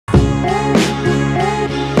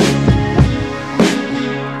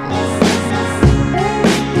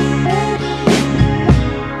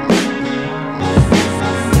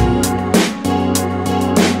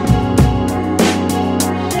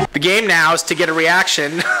mouse to get a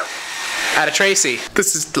reaction out of Tracey.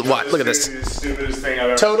 This is the what? Look at this. The stupidest thing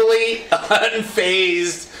I've ever Totally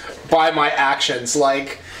unfazed by my actions.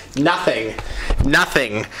 Like, nothing.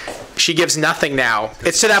 Nothing. She gives nothing now.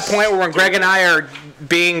 It's to that point where when Greg and I are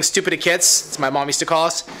being stupid kids, as my mom used to call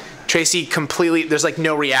us, Tracey completely, there's like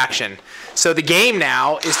no reaction. So the game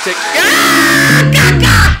now is to...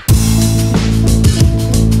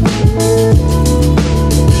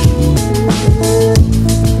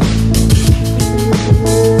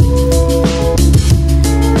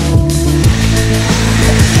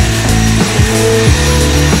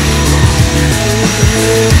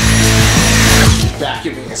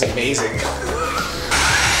 Vacuuming is amazing.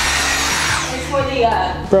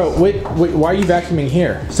 Bro, wait, why are you vacuuming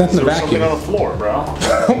here? It's nothing to vacuum. Something on the floor, bro.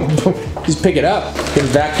 Just pick it up. You can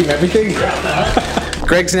vacuum everything.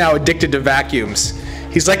 Greg's now addicted to vacuums.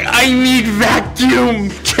 He's like, I need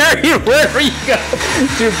vacuum. Carry it wherever you go.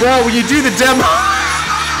 Dude, bro, when you do the demo.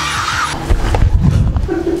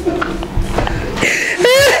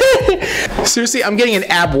 Seriously, I'm getting an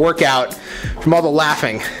ab workout from all the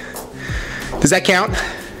laughing. Does that count?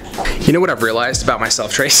 You know what I've realized about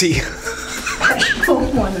myself, Tracey? I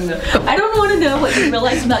don't want to know. I don't want to know what you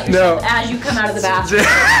realize about yourself as you come out of the bathroom.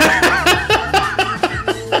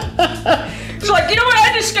 It's like, you know what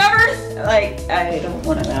I discovered? Like, I don't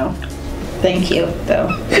want to know. Thank you,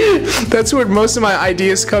 though. That's where most of my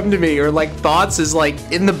ideas come to me, or like thoughts is like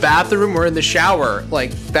in the bathroom or in the shower.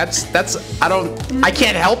 Like that's I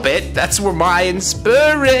can't help it. That's where my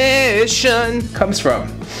inspiration comes from.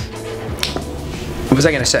 What was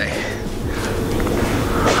I gonna say?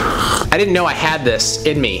 I didn't know I had this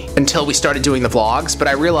in me until we started doing the vlogs, but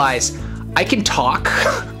I realized I can talk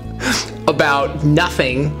about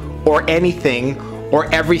nothing or anything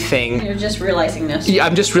or everything. You're just realizing this. Yeah,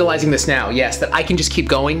 I'm just realizing this now, yes, that I can just keep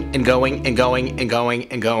going and going and going and going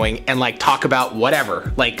and going and like talk about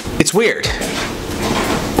whatever. Like, it's weird.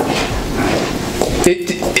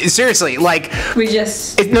 Seriously, like,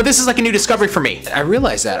 no, this is like a new discovery for me. I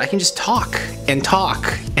realized that I can just talk and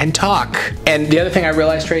talk and talk. And the other thing I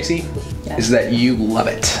realized, Tracey, is that you love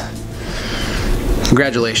it.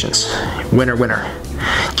 Congratulations, winner, winner.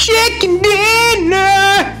 Chicken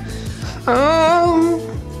dinner. Oh.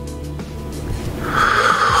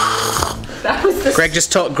 That was the Greg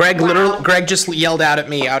just told Greg just yelled out at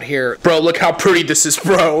me out here. Bro, look how pretty this is,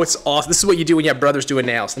 bro. It's awesome. This is what you do when you have brothers doing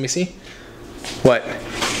nails. Let me see. What?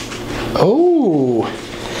 Oh,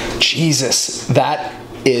 Jesus, that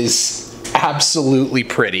is absolutely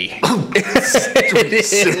pretty.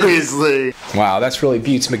 Seriously. Wow, that's really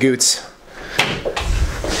beauts, mgoots.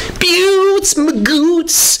 Beauts,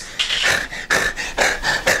 mgoots.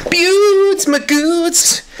 Beauts,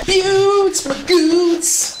 mgoots. Beauts,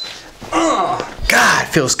 mgoots. Oh, God, it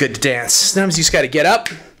feels good to dance. Sometimes you just gotta get up.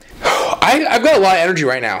 I've got a lot of energy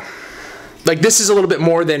right now. Like, this is a little bit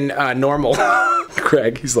more than normal.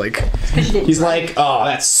 Craig, he's like, oh,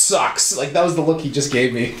 that sucks. Like, that was the look he just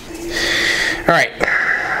gave me. All right.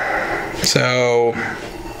 So,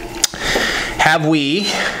 have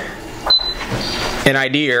we an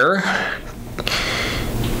idea?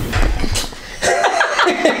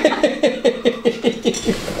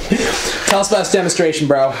 Tell us about this demonstration,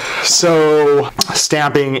 bro. So,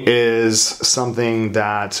 stamping is something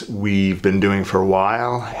that we've been doing for a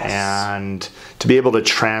while, and to be able to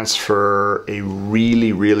transfer a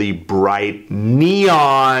really, really bright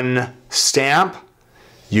neon stamp,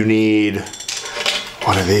 you need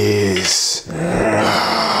one of these.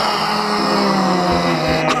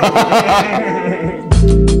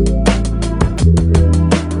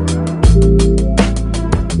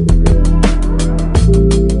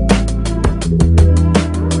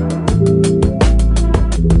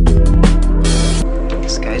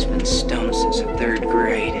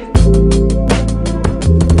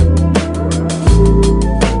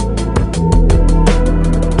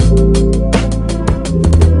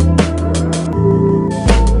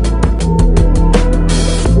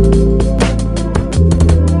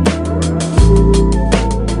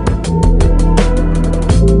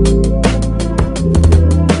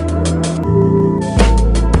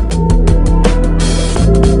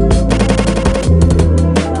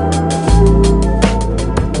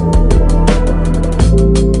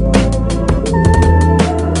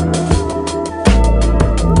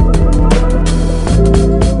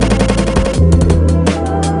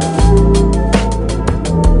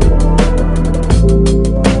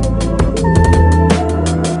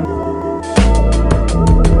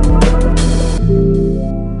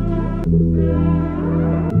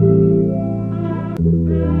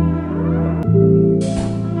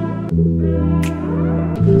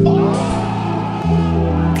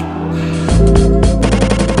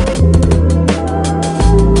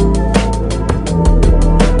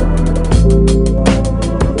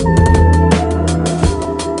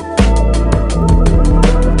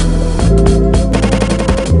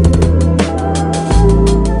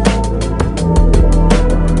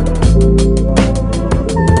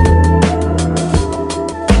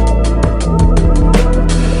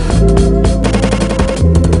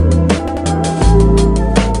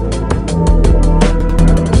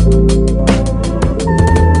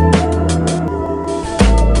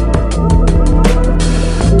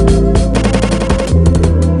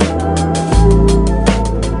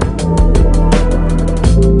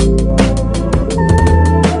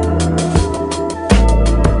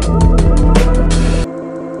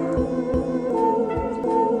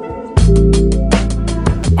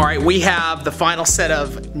 right, we have the final set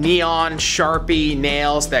of neon Sharpie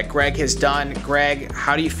nails that Greg has done. Greg,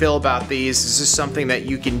 how do you feel about these? Is this something that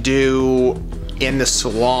you can do in the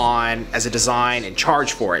salon as a design and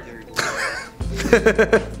charge for it?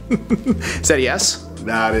 Is that a yes?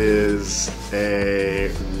 That is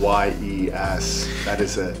a Y-E-S. That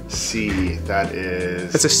is a C. That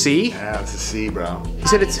is... That's a C? Yeah, it's a C, bro. You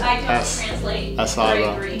said it's... I don't translate. S-I,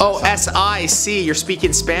 bro. grade 3. Oh, S-I-C. You're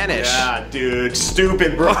speaking Spanish. Yeah, dude.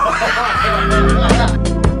 Stupid, bro.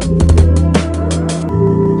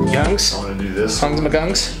 Gungs? I want to do this. Hungs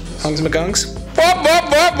mgungs? Hungs mgungs?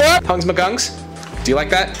 What? Hungs mgungs? Do you like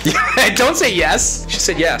that? Don't say yes. She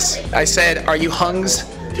said yes. I said, are you hungs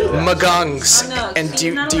mgungs? Oh, no. And See,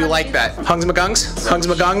 you're not do you allowed like to- that? Hungs mgungs? Hungs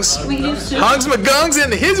mgungs? We do sushi. Hungs mgungs in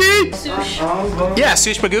the hizzy? Sushi. Yeah,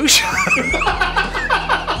 sush magoosh.